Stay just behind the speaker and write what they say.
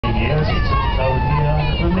years it's also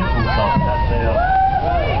the Liverpool Club at their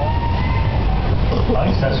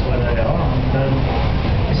place, that's where they are, and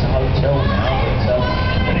it's a hotel now, but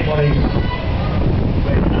anybody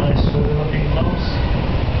recognise the looking glass?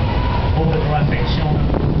 All the graphics on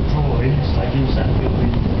the drawings, they use that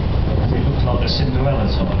building, it looks like a Cinderella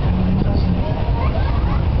type building, doesn't it?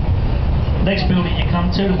 Next building you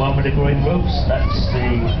come to, the one with the green roofs, that's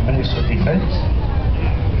the Ministry of Defence.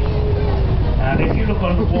 And if you look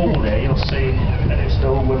on the wall there, you'll see a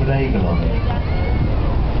pedestal with an eagle on it.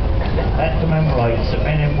 That commemorates the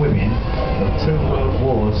men and women of 2 world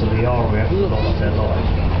wars of the RAF who lost their lives.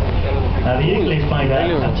 Now the eagle is made out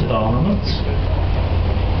of captured armaments.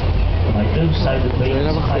 And they do say the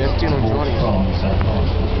beams take towards France,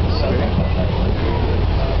 so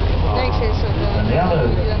and the other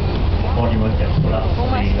monument that's put up for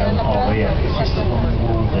the RAF is just along the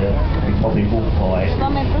wall there. We probably walk by it.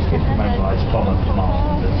 It commemorates Common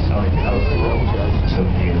Command that's only been over 2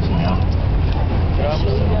 years now.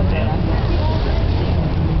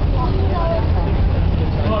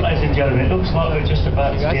 Well, ladies and gentlemen, it looks like we're just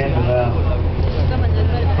about to the end of our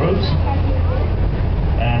cruise.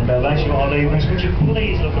 And as you are leaving us, would you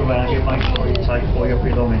please look around you, make sure you take all your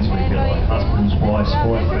belongings with you, like husbands, wives,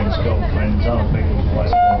 boyfriends, girlfriends, other people's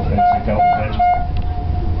wives, boyfriends and girlfriends.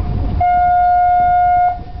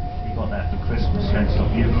 You got that for Christmas, that's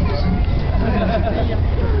not you.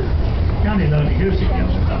 You only learn to use it the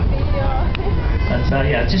other day. And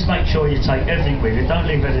yeah, just make sure you take everything with you, don't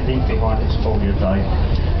leave anything behind to spoil your day.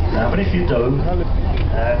 But if you do,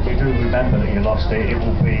 remember that you lost it, it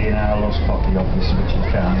will be in our lost property office, which is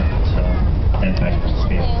down at 10 Pages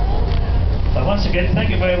Square. So once again,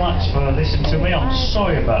 thank you very much for listening to me. I'm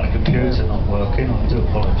sorry about the computer not working, I do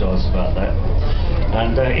apologise about that.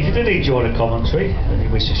 And if you did enjoy the commentary and you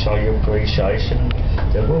wish to show your appreciation,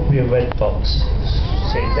 there will be a red box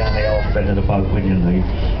sitting down the half end of the boat when you leave.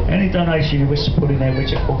 Any donation you wish to put in there,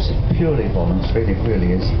 which of course is purely voluntary, it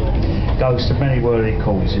really is, goes to many worthy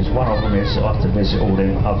causes. One of them is I have to visit all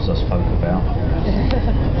them pubs I spoke about.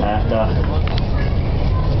 And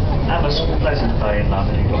have a pleasant day in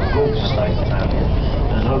London. You've got a gorgeous day to town,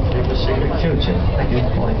 and hopefully we'll see you in the future. Thank you.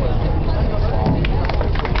 Bye.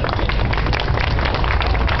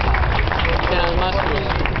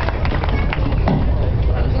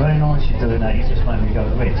 Very nice you're doing that, you just made me go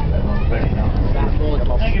red. Very nice.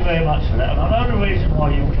 Thank you very much for that. And I know the reason why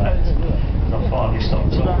you clapped, because I finally stopped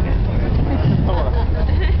talking.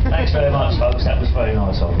 Thanks very much folks, that was very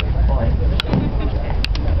nice of you. Bye.